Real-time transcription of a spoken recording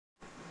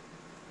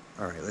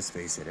Alright, let's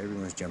face it,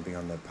 everyone's jumping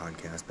on the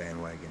podcast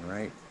bandwagon,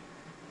 right?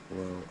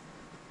 Well,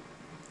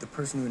 the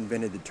person who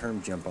invented the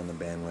term jump on the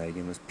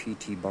bandwagon was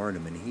P.T.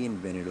 Barnum, and he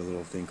invented a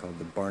little thing called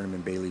the Barnum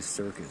and Bailey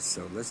Circus.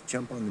 So let's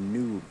jump on the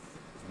new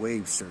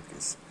wave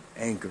circus,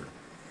 Anchor.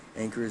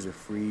 Anchor is a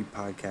free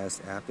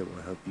podcast app that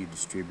will help you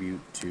distribute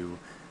to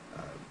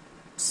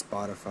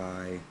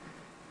Spotify,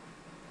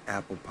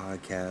 Apple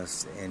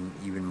Podcasts, and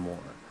even more.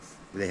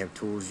 They have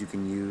tools you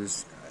can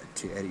use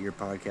to edit your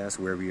podcast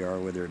wherever you are,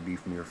 whether it be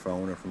from your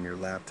phone or from your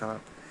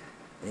laptop.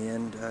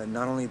 And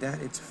not only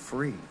that, it's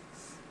free.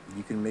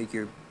 You can make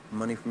your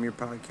money from your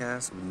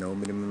podcast with no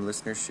minimum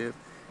listenership,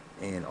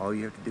 and all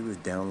you have to do is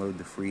download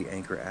the free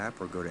Anchor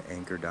app or go to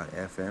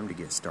anchor.fm to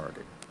get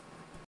started.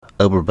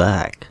 We're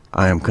back.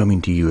 I am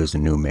coming to you as a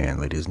new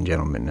man, ladies and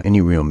gentlemen. Any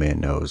real man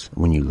knows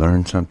when you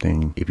learn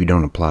something, if you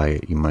don't apply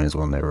it, you might as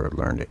well never have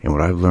learned it. And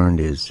what I've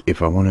learned is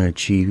if I want to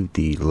achieve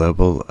the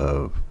level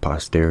of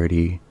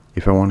posterity,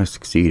 if I want to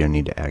succeed, I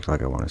need to act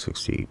like I want to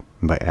succeed.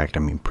 And by act,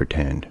 I mean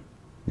pretend.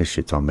 This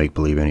shit's all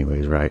make-believe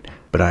anyways, right?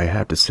 But I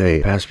have to say,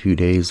 the past few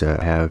days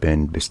have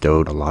been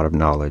bestowed a lot of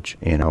knowledge,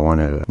 and I want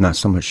to not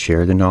so much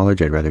share the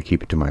knowledge, I'd rather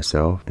keep it to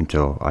myself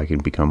until I can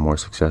become more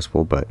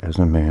successful. But as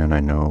a man,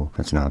 I know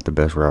that's not the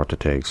best route to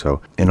take.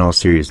 So in all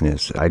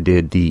seriousness, I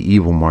did the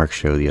Evil Mark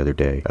show the other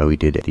day. We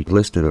did the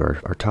list of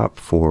our top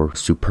 4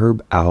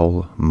 superb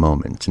owl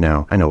moments.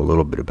 Now, I know a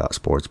little bit about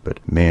sports, but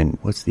man,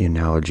 what's the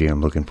analogy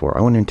I'm looking for?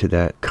 I went into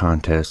that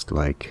contest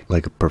like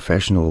a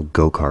professional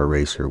go-kart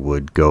racer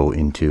would go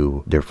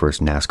into their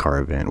first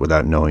NASCAR event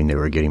without knowing they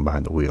were getting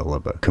behind the wheel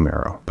of a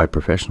Camaro. By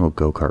professional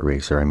go-kart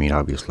racer, I mean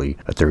obviously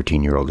a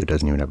 13-year-old who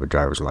doesn't even have a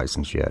driver's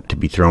license yet. To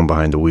be thrown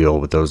behind the wheel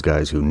with those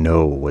guys who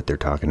know what they're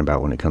talking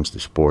about when it comes to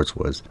sports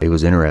was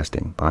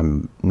interesting.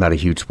 I'm not a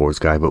huge sports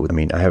guy, but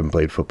I haven't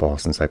played football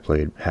since I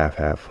played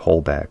half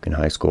fullback in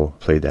high school.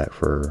 Played that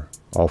for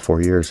all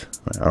 4 years.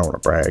 I don't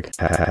want to brag.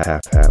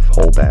 Half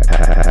fullback,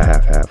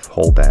 half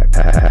fullback,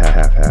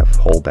 half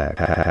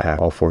fullback,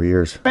 all 4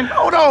 years.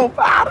 Hold on,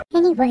 Bob.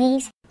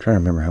 Anyways. Trying to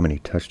remember how many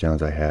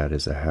touchdowns I had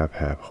as a half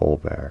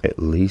fullback. At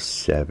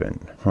least 7.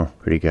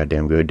 Pretty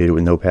goddamn good. Did it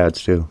with no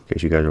pads too, in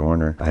case you guys are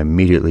wondering. I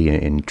immediately,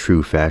 in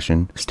true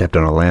fashion, stepped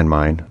on a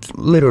landmine.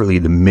 Literally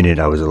the minute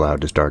I was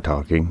allowed to start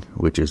talking,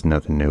 which is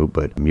nothing new,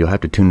 but you'll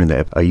have to tune in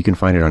to you can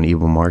find it on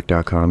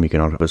evilmark.com. You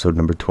can on episode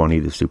number 20,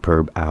 the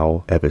Superb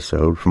Owl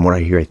episode. From what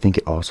I hear, I think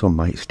it also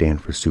might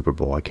stand for Super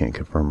Bowl. I can't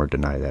confirm or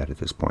deny that at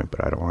this point,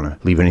 but I don't want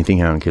to leave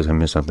anything out in case I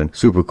miss something.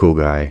 Super cool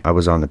guy. I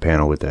was on the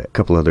panel with a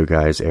couple other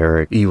guys,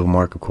 Eric, Evil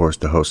Mark, of course,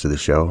 the host of the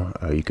show.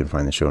 You can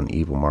find the show on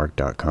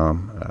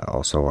evilmark.com,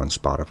 also on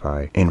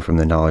Spotify. And from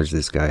the knowledge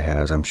this guy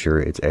has, I'm sure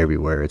it's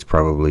everywhere. It's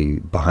probably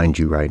behind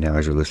you right now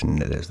as you're listening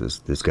to this.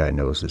 This guy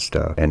knows his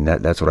stuff. And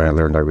that's what I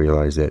learned. I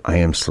realized that I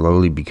am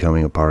slowly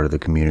becoming a part of the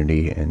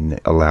community and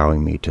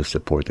allowing me to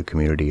support the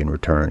community in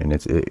return. And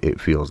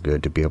it feels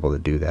good to be able to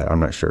do that.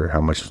 I'm not sure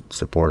how much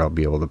support I'll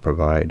be able to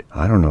provide.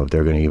 I don't know if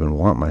they're going to even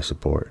want my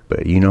support.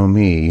 But you know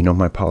me, you know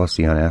my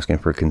policy on asking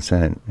for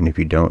consent. And if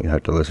you don't, you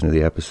have to listen to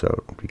the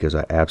episode, because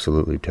I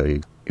absolutely tell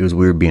you, it was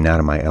weird being out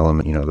of my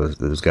element. You know,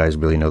 those guys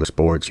really know the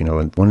sports, you know.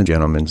 And one of the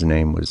gentlemen's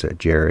name was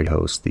Jared,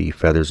 hosts the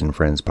Feathers and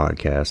Friends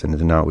podcast, and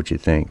it's not what you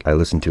think. I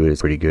listened to it.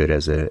 It's pretty good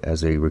as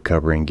a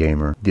recovering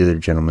gamer. The other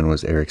gentleman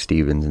was Eric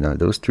Stevens. And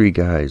those 3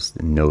 guys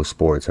know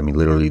sports. I mean,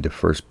 literally the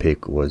first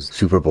pick was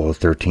Super Bowl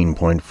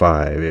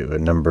 13.5.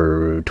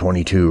 Number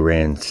 22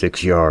 ran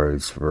 6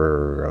 yards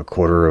for a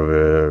quarter of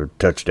a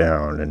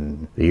touchdown,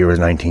 and the year was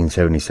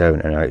 1977.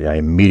 And I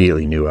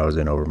immediately knew I was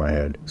in over my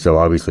head. So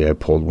obviously I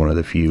pulled one of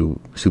the few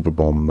Super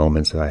Bowl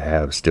moments that I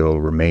have still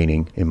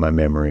remaining in my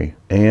memory.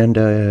 And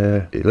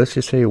let's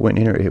just say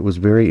it was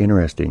very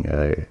interesting.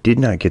 I did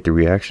not get the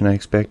reaction I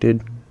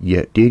expected,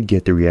 yet did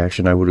get the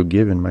reaction I would have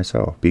given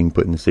myself being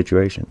put in the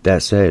situation.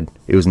 That said,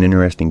 it was an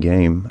interesting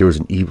game. There was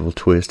an evil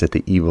twist at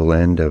the evil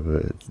end of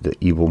the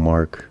Evil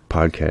Mark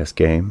podcast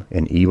game,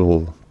 and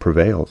evil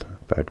prevailed,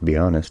 if I have to be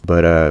honest.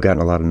 But I've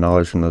gotten a lot of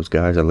knowledge from those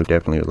guys. I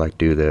definitely would like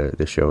to do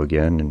the show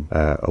again, and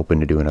open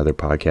to do another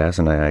podcast,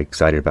 and I'm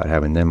excited about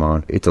having them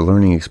on. It's a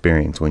learning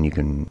experience when you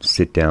can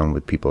sit down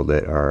with people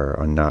that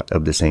are not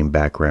of the same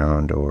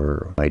background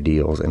or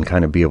ideals, and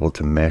kind of be able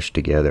to mesh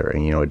together.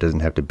 And it doesn't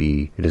have to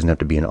be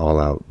an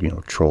all-out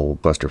troll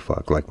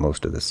clusterfuck like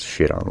most of this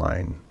shit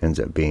online ends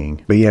up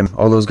being. But yeah,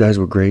 all those guys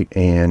were great,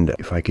 and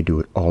if I could do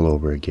it all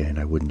over again,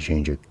 I wouldn't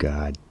change a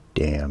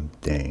goddamn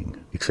thing,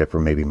 except for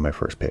maybe my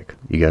first pick.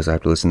 You guys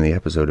have to listen to the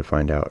episode to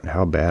find out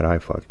how bad I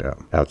fucked up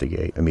out the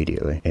gate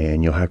immediately,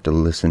 and you'll have to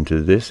listen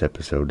to this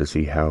episode to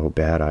see how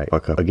bad I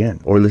fuck up again,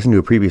 or listen to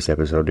a previous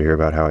episode to hear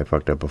about how I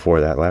fucked up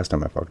before that last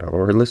time I fucked up,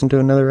 or listen to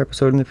another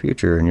episode in the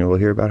future and you'll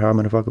hear about how I'm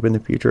gonna fuck up in the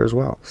future as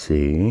well.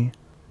 See?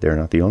 They're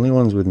not the only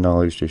ones with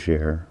knowledge to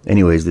share.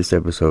 Anyways, this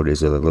episode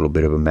is a little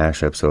bit of a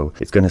mashup, so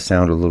it's going to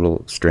sound a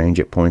little strange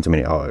at points. I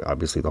mean,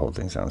 obviously the whole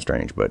thing sounds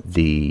strange, but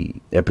the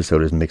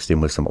episode is mixed in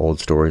with some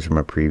old stories from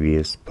a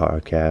previous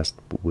podcast,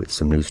 with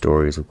some new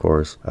stories, of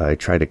course. I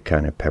try to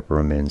kind of pepper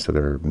them in so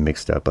they're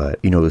mixed up, but,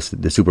 you know,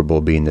 the Super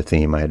Bowl being the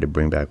theme, I had to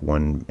bring back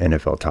one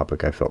NFL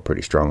topic I felt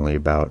pretty strongly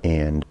about.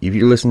 And if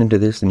you're listening to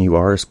this and you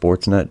are a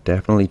sports nut,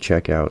 definitely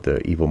check out the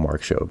Evil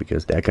Mark show,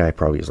 because that guy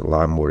probably has a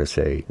lot more to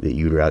say that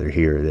you'd rather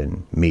hear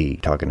than me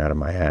talking out of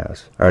my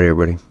ass. All right,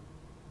 everybody.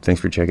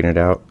 Thanks for checking it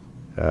out.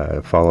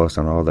 Follow us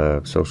on all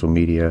the social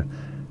media.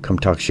 Come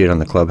talk shit on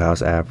the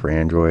Clubhouse app for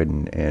Android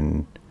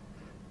and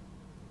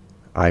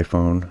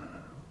iPhone.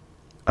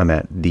 I'm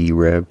at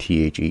TheRev,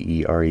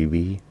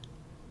 TheErev.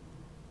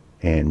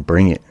 And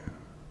bring it.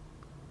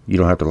 You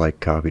don't have to like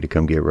coffee to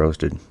come get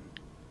roasted.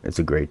 It's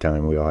a great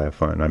time. We all have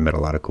fun. I met a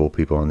lot of cool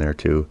people on there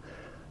too.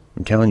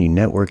 I'm telling you,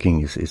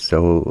 networking is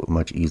so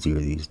much easier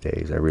these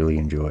days. I really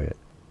enjoy it.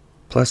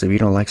 Plus, if you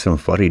don't like some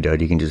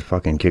fuddy-dud, you can just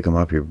fucking kick them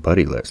off your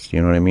buddy list. You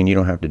know what I mean? You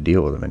don't have to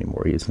deal with them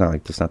anymore. It's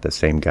not the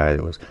same guy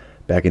that was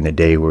back in the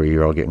day where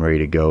you're all getting ready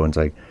to go and it's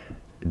like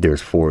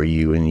there's 4 of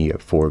you and you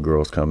have 4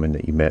 girls coming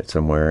that you met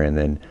somewhere, and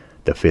then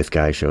the 5th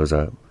guy shows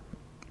up.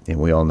 And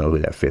we all know who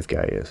that 5th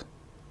guy is.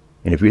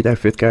 And if you're that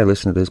 5th guy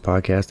listening to this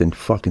podcast, then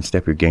fucking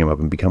step your game up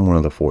and become one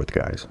of the 4th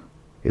guys.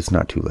 It's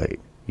not too late.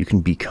 You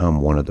can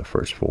become one of the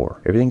first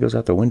 4. Everything goes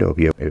out the window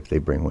if they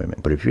bring women.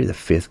 But if you're the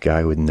 5th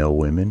guy with no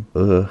women,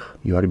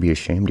 you ought to be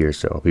ashamed of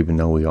yourself, even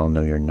though we all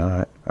know you're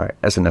not. All right,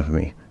 that's enough of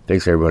me.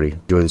 Thanks, everybody.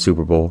 Enjoy the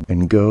Super Bowl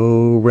and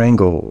go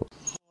Wrangles.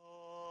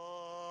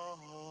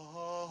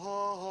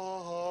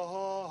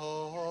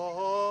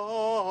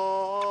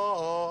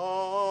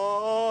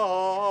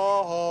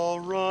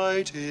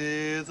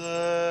 Alrighty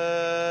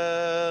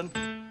then.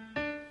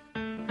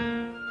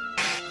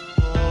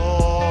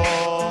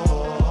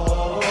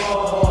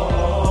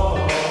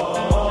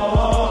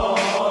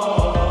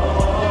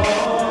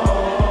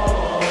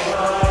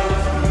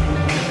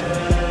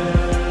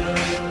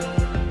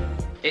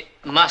 It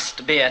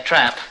must be a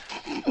trap.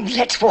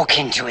 Let's walk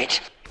into it.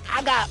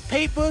 I got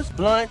papers,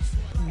 blunts,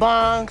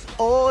 bongs,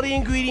 all the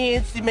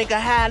ingredients to make a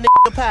high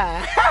nigga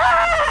pie.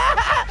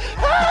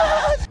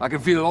 I can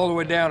feel it all the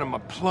way down in my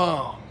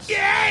plums.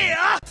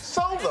 Yeah!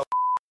 So the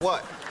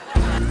what?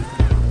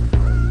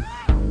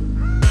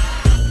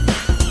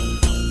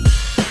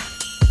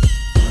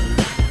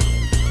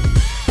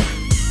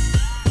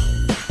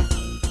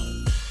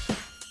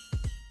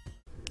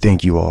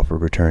 Thank you all for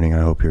returning.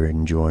 I hope you're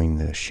enjoying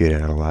the shit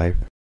out of life.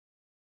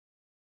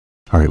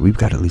 Alright, we've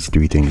got at least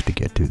 3 things to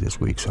get to this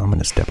week, so I'm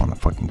gonna step on the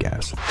fucking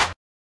gas.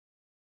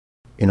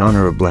 In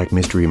honor of Black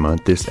Mystery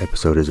Month, this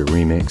episode is a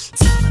remix.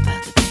 It's all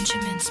about the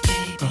Benjamins, baby.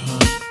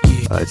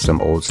 It's some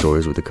old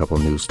stories with a couple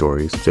new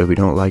stories. So if you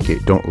don't like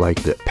it, don't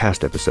like the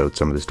past episodes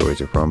some of the stories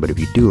are from, but if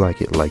you do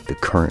like it, like the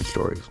current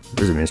stories.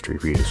 There's a mystery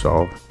for you to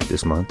solve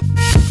this month.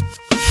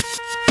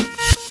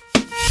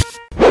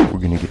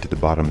 We're going to get to the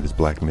bottom of this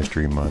Black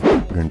Mystery Month.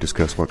 We're going to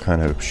discuss what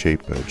kind of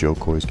shape Joe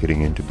Coy's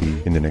getting in to be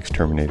in the next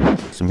Terminator.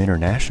 Some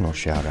international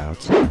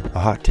shout-outs. A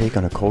hot take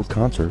on a cold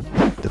concert.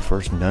 The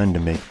first nun to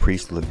make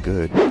Priest look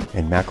good.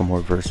 And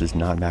Macklemore versus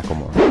not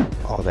Macklemore.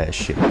 All that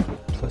shit.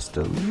 Plus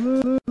a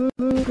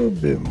little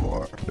bit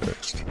more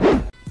next.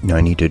 Now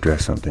I need to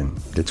address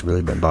something that's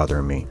really been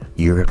bothering me.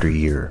 Year after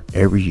year,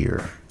 every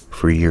year,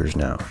 for years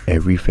now,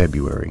 every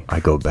February, I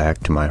go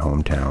back to my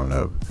hometown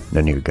of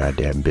none of your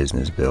goddamn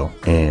businessville,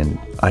 and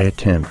I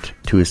attempt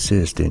to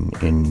assist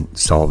in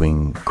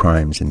solving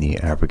crimes in the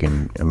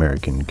African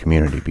American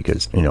community,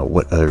 because, you know,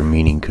 what other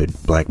meaning could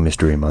Black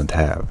Mystery Month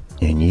have?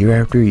 And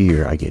year after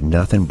year, I get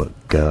nothing but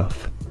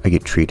guff. I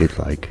get treated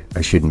like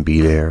I shouldn't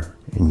be there,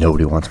 and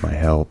nobody wants my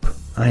help.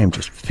 I am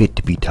just fit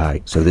to be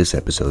tight. So this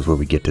episode is where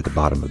we get to the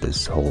bottom of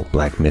this whole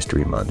Black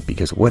Mystery Month,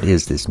 because what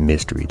is this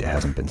mystery that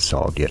hasn't been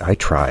solved yet? I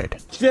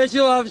tried.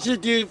 Special Officer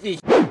Doofy.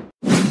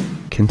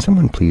 Can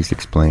someone please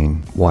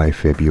explain why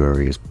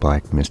February is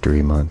Black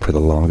Mystery Month? For the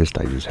longest,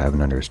 I just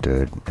haven't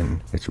understood,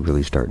 and it's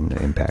really starting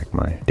to impact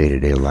my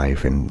day-to-day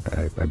life, and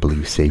I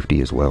believe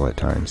safety as well at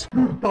times.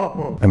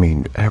 I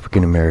mean,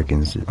 African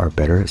Americans are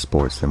better at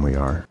sports than we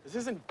are. This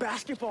isn't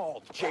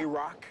basketball,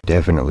 J-Rock.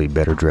 Definitely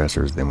better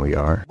dressers than we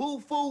are.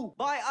 Boo-foo,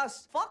 by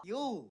us, fuck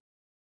you.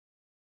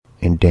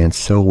 And dance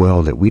so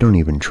well that we don't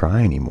even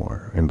try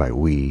anymore. And by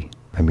we,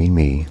 I mean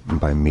me. And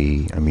by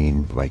me, I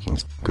mean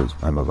Vikings, because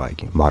I'm a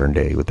Viking. Modern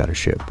day without a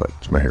ship, but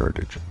it's my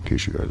heritage, in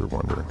case you guys are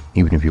wondering.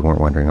 Even if you weren't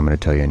wondering, I'm going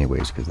to tell you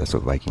anyways, because that's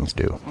what Vikings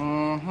do.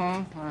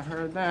 I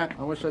heard that.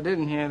 I wish I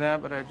didn't hear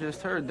that, but I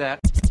just heard that.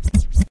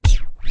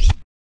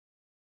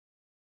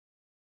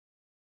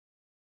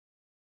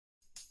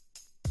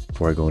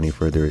 Before I go any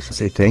further, is to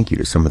say thank you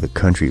to some of the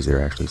countries that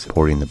are actually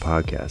supporting the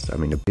podcast. I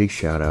mean, a big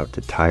shout out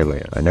to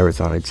Thailand. I never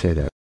thought I'd say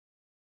that.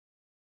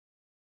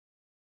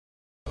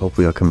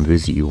 Hopefully I'll come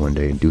visit you one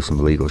day and do some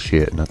legal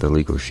shit. Not the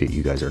legal shit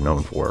you guys are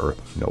known for.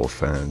 No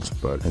offense,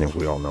 but I think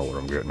we all know what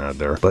I'm getting at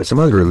there. But some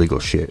other illegal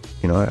shit.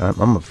 You know,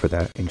 I'm up for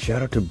that. And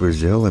shout out to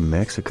Brazil and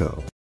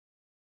Mexico.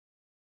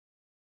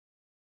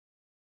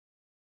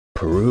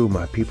 Peru,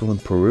 my people in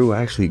Peru.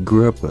 I actually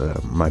grew up,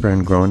 my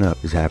friend growing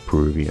up is half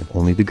Peruvian.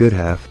 Only the good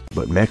half,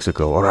 but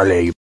Mexico,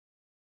 orale.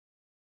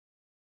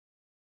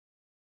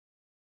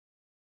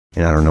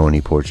 And I don't know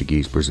any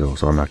Portuguese, Brazil,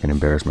 so I'm not going to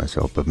embarrass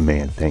myself. But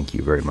man, thank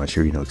you very much.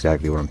 Sure, you know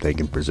exactly what I'm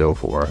thanking Brazil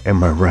for.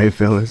 Am I right,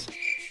 fellas?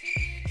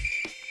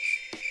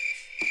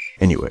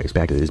 Anyways,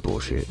 back to this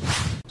bullshit.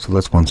 So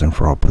let's once and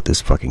for all put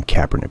this fucking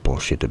Kaepernick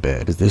bullshit to bed.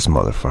 Because this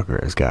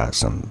motherfucker has got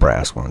some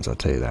brass ones, I'll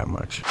tell you that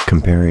much.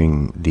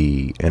 Comparing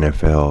the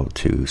NFL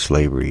to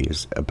slavery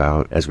is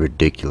about as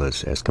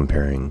ridiculous as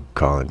comparing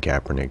Colin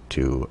Kaepernick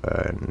to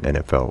an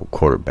NFL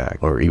quarterback.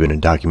 Or even a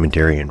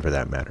documentarian for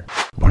that matter.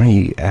 Why don't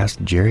you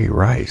ask Jerry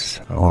Rice?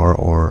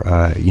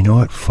 Or you know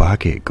what?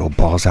 Fuck it. Go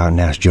balls out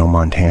and ask Joe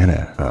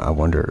Montana. I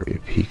wonder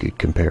if he could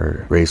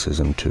compare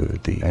racism to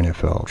the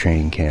NFL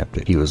training camp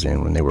that he was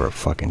in when they were a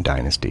fucking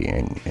dynasty.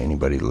 And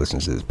anybody that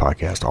listens to this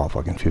podcast, all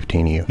fucking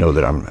 15 of you, know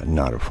that I'm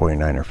not a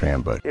 49er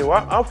fan, but Yeah,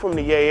 well, I'm from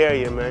the Yay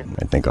area, man.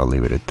 I think I'll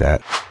leave it at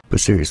that. But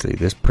seriously,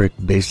 this prick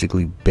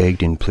basically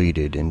begged and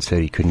pleaded and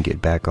said he couldn't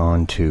get back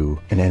on to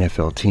an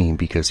NFL team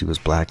because he was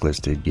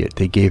blacklisted, yet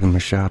they gave him a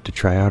shot to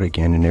try out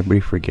again, and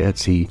everybody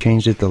forgets he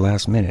changed it the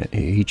last minute.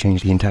 He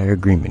changed the entire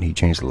agreement. He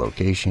changed the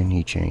location.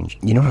 He changed...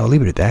 You know what? I'll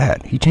leave it at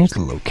that. He changed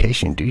the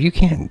location, dude. You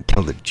can't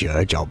tell the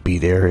judge I'll be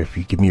there if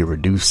you give me a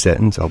reduced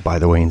sentence. Oh, by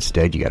the way,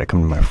 instead, you gotta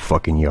come to my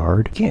fucking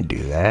yard. You can't do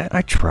that.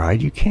 I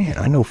tried. You can't.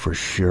 I know for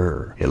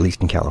sure. At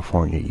least in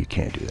California, you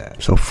can't do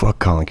that. So fuck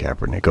Colin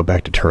Kaepernick. Go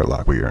back to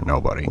Turlock where you're a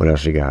nobody. What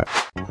else you got?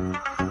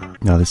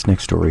 Now, this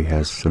next story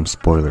has some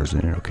spoilers in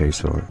it, okay?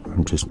 So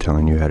I'm just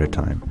telling you ahead of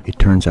time. It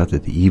turns out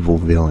that the evil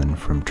villain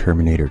from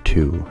Terminator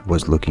 2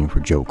 was looking for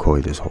Joe Coy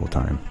this whole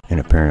time. And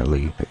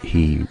apparently,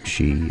 he,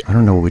 she, I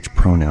don't know which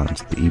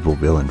pronouns the evil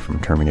villain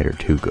from Terminator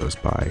 2 goes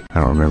by.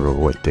 I don't remember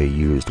what they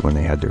used when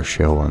they had their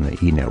show on the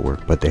E!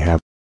 Network, but they have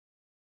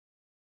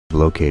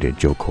located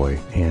Joe Coy,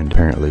 and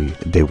apparently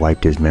they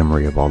wiped his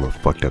memory of all the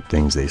fucked up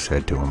things they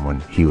said to him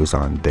when he was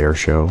on their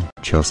show,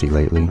 Chelsea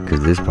Lately,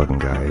 because this fucking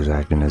guy is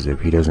acting as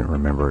if he doesn't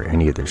remember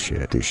any of the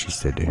shit that she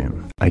said to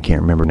him. I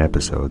can't remember an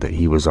episode that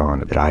he was on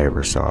that I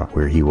ever saw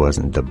where he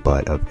wasn't the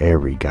butt of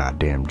every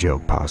goddamn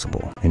joke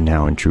possible. And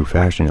now in true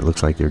fashion, it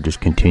looks like they're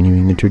just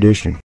continuing the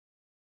tradition.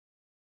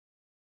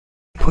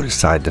 Put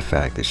aside the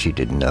fact that she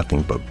did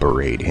nothing but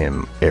berate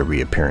him every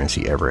appearance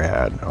he ever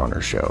had on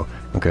her show,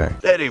 okay?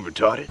 That ain't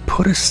retarded.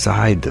 Put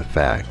aside the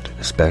fact,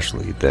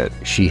 especially, that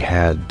she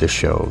had the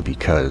show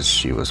because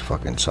she was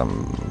fucking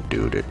some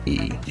dude at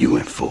E! You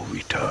went full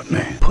retard,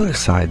 man. Put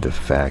aside the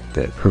fact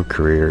that her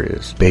career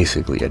is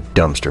basically a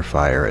dumpster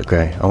fire,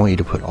 okay? I want you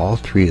to put all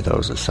three of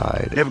those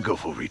aside. Never go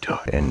full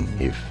retard.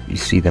 And if you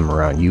see them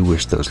around, you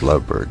wish those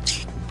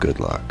lovebirds good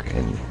luck,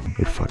 and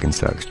it fucking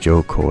sucks.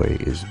 Joe Coy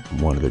is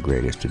one of the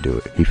greatest to do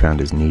it. He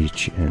found his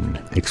niche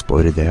and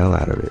exploited the hell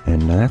out of it,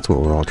 and that's what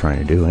we're all trying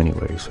to do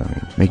anyways. I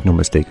mean, make no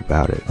mistake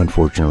about it.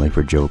 Unfortunately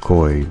for Joe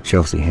Coy,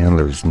 Chelsea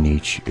Handler's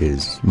niche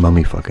is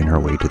mummy fucking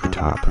her way to the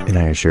top, and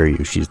I assure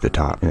you she's the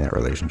top in that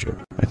relationship.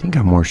 I think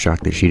I'm more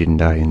shocked that she didn't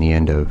die in the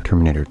end of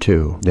Terminator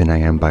 2 than I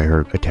am by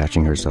her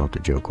attaching herself to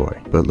Joe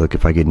Coy. But look,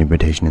 if I get an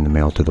invitation in the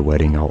mail to the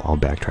wedding, I'll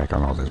backtrack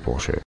on all this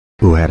bullshit.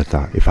 Who had a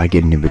thought? If I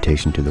get an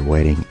invitation to the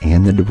wedding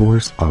and the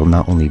divorce, I'll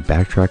not only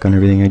backtrack on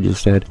everything I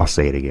just said, I'll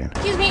say it again.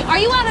 Excuse me, are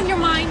you out of your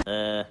mind?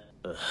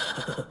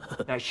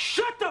 Now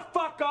shut the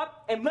fuck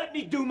up and let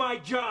me do my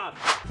job.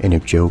 And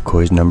if Joe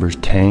Coy's numbers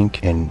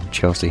tank and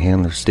Chelsea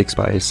Handler sticks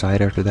by his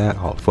side after that,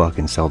 I'll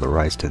fucking sell the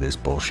rights to this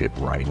bullshit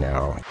right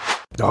now.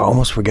 I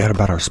almost forgot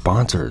about our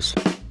sponsors.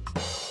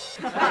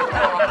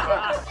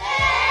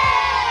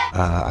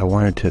 I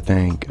wanted to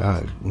thank,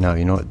 no,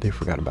 you know what? They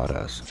forgot about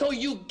us. So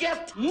you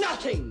get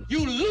nothing.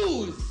 You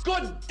lose.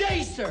 Good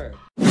day, sir.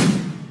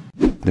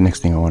 The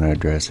next thing I want to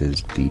address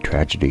is the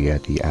tragedy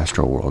at the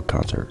Astroworld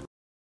concert.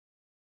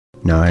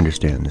 Now, I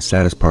understand the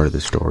saddest part of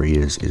the story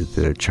is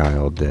the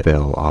child that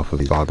fell off of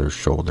his father's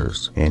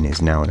shoulders and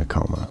is now in a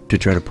coma. To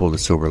try to pull the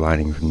silver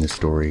lining from this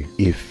story,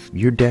 if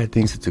your dad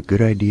thinks it's a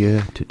good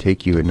idea to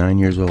take you at 9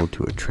 years old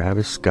to a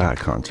Travis Scott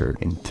concert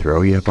and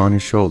throw you up on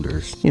his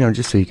shoulders, you know,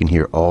 just so you can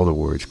hear all the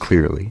words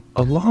clearly,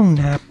 a long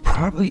nap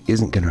probably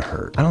isn't going to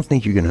hurt. I don't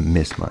think you're going to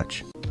miss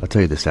much. I'll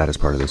tell you the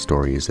saddest part of the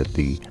story is that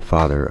the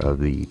father of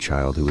the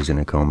child who was in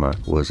a coma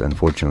was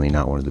unfortunately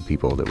not one of the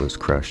people that was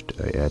crushed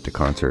at the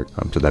concert.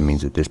 So that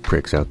means that this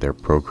prick's out there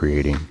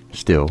procreating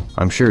still.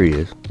 I'm sure he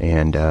is.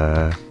 And,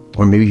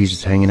 or maybe he's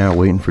just hanging out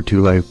waiting for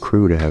Two Live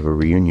Crew to have a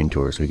reunion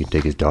tour so he can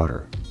take his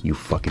daughter. You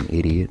fucking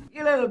idiot.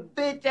 You little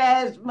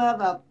bitch-ass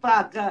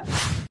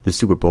motherfucker. The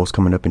Super Bowl's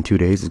coming up in 2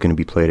 days. It's going to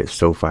be played at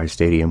SoFi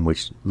Stadium,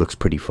 which looks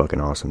pretty fucking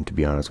awesome, to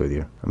be honest with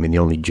you. I mean, the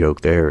only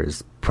joke there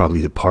is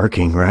probably the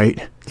parking,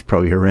 right? It's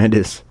probably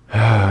horrendous.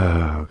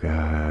 Oh,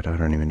 God. I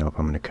don't even know if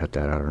I'm going to cut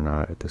that out or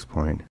not at this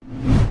point.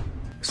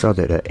 I saw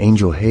that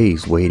Angel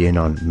Hayes weighed in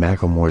on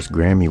Macklemore's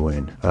Grammy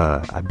win.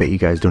 I bet you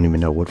guys don't even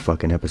know what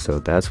fucking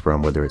episode that's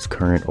from, whether it's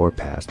current or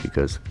past,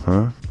 because,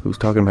 who's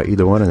talking about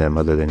either one of them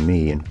other than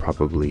me and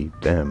probably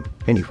them?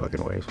 Any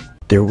fucking ways.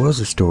 There was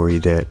a story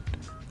that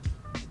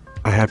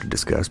I have to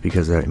discuss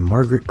because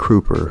Margaret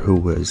Kruper,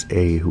 who is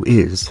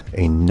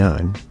a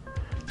nun,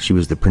 she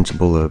was the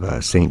principal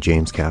of St.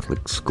 James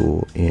Catholic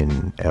School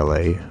in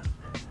L.A.,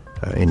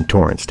 in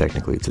Torrance,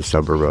 technically. It's a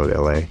suburb of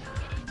L.A.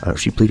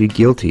 She pleaded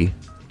guilty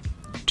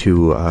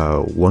to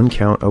one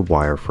count of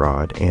wire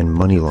fraud and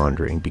money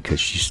laundering because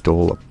she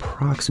stole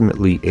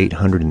approximately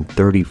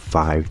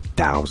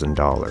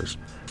 $835,000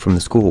 from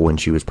the school when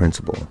she was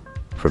principal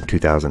from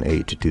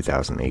 2008 to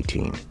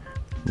 2018.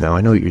 Now,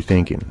 I know what you're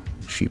thinking.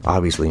 She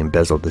obviously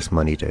embezzled this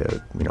money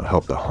to,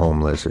 help the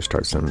homeless or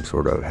start some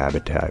sort of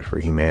Habitat for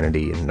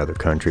Humanity in another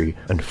country.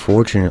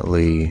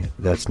 Unfortunately,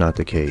 that's not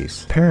the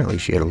case. Apparently,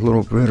 she had a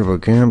little bit of a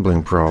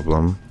gambling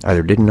problem.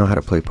 Either didn't know how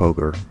to play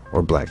poker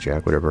or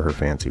blackjack, whatever her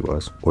fancy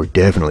was, or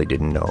definitely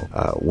didn't know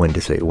when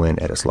to say when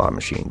at a slot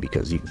machine,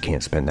 because you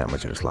can't spend that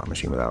much at a slot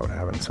machine without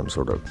having some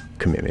sort of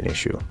commitment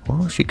issue.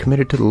 Well, she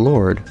committed to the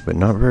Lord, but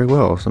not very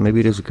well, so maybe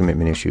it is a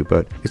commitment issue,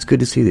 but it's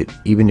good to see that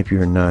even if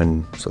you're a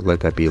nun, so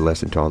let that be a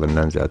lesson to all the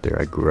nuns out there.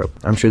 I grew up.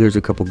 I'm sure there's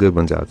a couple good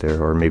ones out there,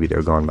 or maybe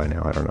they're gone by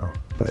now, I don't know.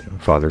 But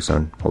Father,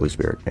 Son, Holy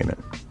Spirit,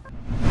 amen.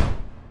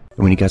 And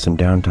when you got some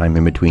downtime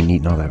in between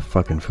eating all that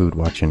fucking food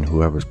watching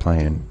whoever's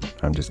playing,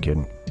 I'm just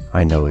kidding.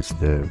 I know it's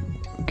the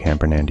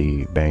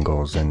Campernandy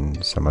Bengals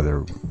and some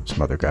other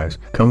guys.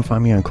 Come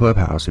find me on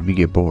Clubhouse if you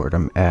get bored.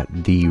 I'm at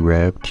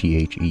TheRev,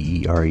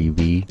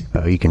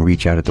 TheErev. You can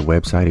reach out at the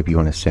website if you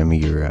want to send me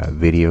your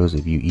videos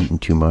of you eating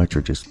too much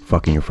or just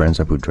fucking your friends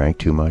up who drank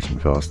too much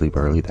and fell asleep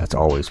early. That's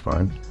always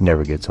fun.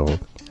 Never gets old.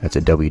 That's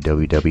at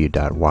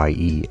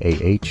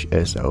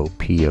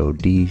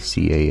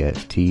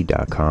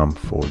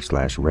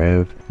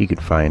www.YEAHSOPODCAST.com/Rev. You can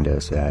find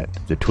us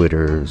at the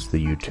Twitters,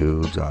 the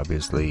YouTubes,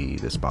 obviously,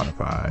 the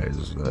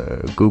Spotifys,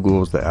 the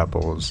Googles, the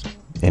Apples,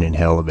 and in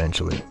hell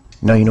eventually.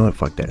 No, you know what?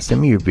 Fuck that.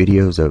 Send me your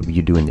videos of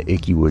you doing the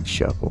Icky Wood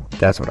Shuffle.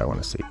 That's what I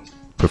want to see.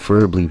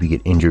 Preferably if you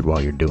get injured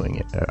while you're doing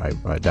it.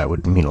 That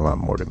would mean a lot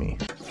more to me.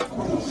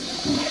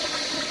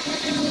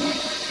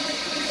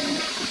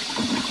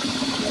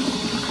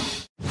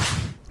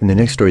 And the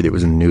next story that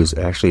was in the news,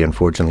 actually,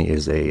 unfortunately,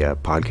 is a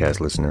podcast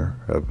listener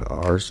of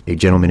ours. A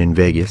gentleman in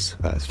Vegas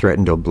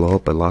threatened to blow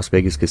up a Las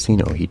Vegas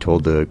casino. He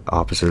told the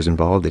officers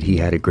involved that he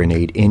had a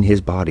grenade in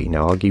his body.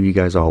 Now, I'll give you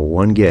guys all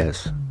one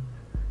guess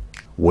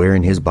where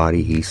in his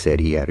body he said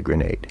he had a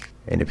grenade.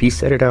 And if he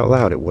said it out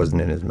loud, it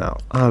wasn't in his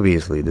mouth.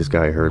 Obviously, this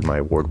guy heard my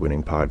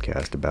award-winning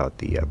podcast about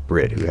the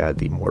Brit who had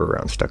the mortar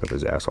round stuck up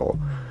his asshole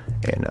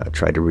and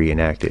tried to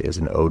reenact it as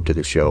an ode to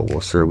the show.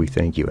 Well, sir, we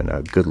thank you,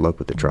 and good luck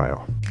with the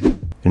trial.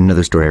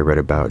 Another story I read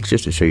about,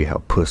 just to show you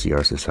how pussy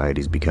our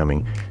society is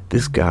becoming.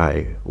 This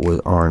guy was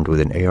armed with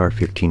an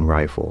AR-15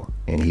 rifle,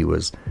 and he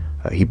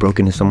broke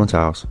into someone's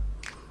house.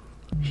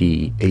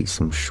 He ate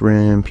some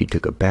shrimp, he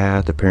took a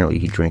bath, apparently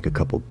he drank a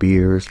couple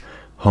beers.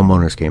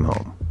 Homeowners came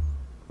home,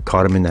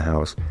 caught him in the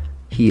house.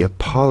 He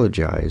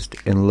apologized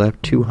and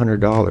left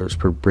 $200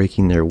 for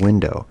breaking their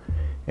window,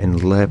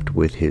 and left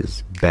with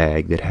his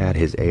bag that had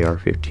his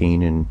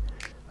AR-15 and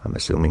I'm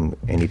assuming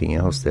anything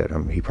else that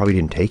he probably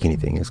didn't take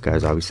anything. This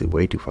guy's obviously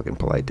way too fucking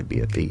polite to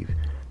be a thief.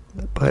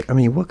 But, I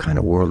mean, what kind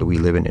of world are we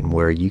living in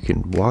where you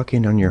can walk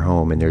in on your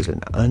home and there's an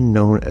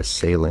unknown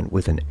assailant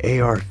with an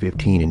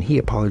AR-15 and he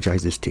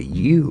apologizes to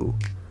you?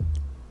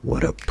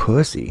 What a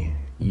pussy.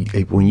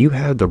 When you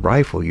have the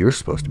rifle, you're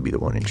supposed to be the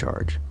one in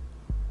charge.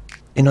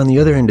 And on the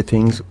other end of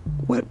things,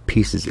 what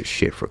pieces of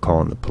shit for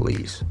calling the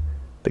police?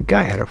 The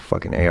guy had a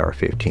fucking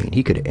AR-15.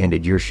 He could have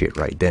ended your shit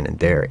right then and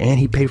there, and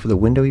he paid for the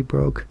window he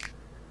broke.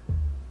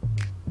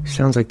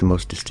 Sounds like the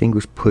most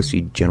distinguished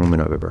pussy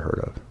gentleman I've ever heard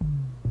of.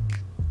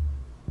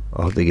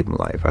 I hope they give him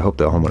life. I hope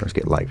the homeowners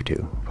get life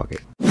too. Fuck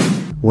it.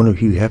 One of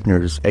Hugh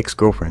Hefner's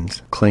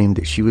ex-girlfriends claimed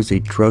that she was a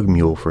drug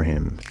mule for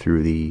him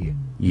through the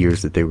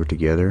years that they were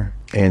together.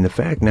 And the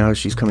fact now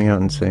she's coming out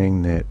and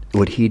saying that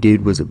what he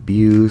did was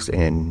abuse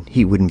and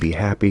he wouldn't be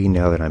happy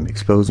now that I'm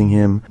exposing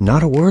him.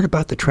 Not a word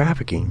about the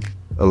trafficking,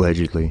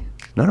 allegedly.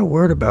 Not a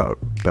word about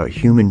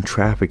human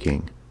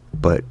trafficking,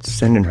 but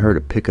sending her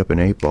to pick up an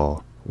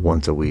 8-ball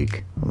once a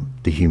week.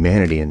 The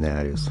humanity in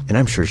that is... And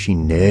I'm sure she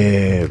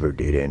never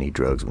did any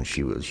drugs when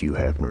she was Hugh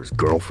Hefner's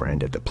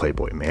girlfriend at the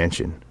Playboy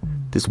Mansion.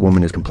 This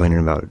woman is complaining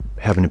about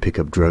having to pick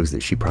up drugs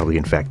that she probably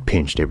in fact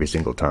pinched every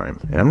single time.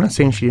 And I'm not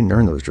saying she didn't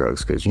earn those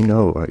drugs, because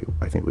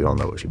I think we all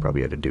know what she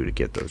probably had to do to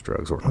get those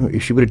drugs. Or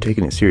if she would have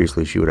taken it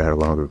seriously, she would have had a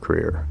longer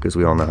career, because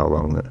we all know how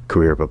long the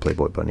career of a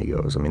Playboy bunny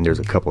goes. I mean, there's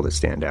a couple that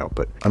stand out,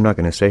 but I'm not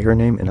going to say her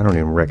name, and I don't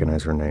even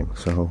recognize her name,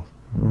 so...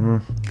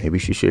 maybe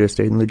she should have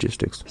stayed in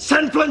logistics.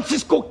 San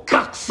Francisco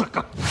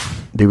cocksucker!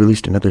 They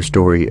released another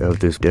story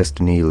of this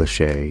Destiny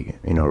Lachey,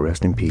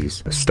 rest in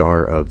peace, a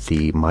star of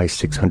the My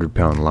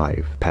 600-Pound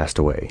Life, passed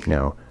away.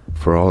 Now,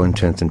 for all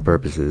intents and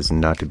purposes,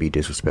 not to be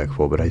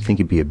disrespectful, but I think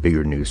it'd be a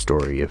bigger news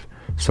story if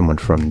someone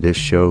from this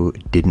show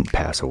didn't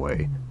pass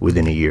away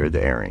within a year of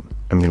the airing.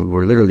 I mean,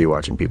 we're literally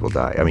watching people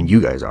die. I mean, you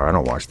guys are. I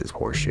don't watch this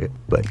horse shit.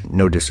 But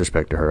no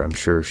disrespect to her. I'm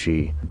sure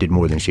she did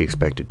more than she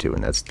expected to,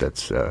 and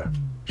that's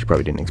she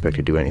probably didn't expect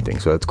to do anything.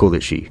 So it's cool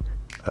that she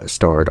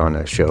starred on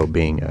a show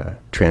being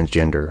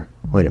transgender.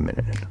 Wait a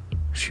minute.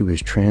 She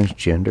was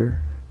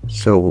transgender?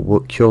 So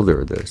what killed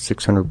her? The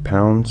 600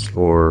 pounds?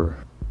 Or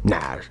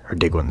nah, her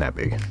dick wasn't that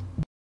big.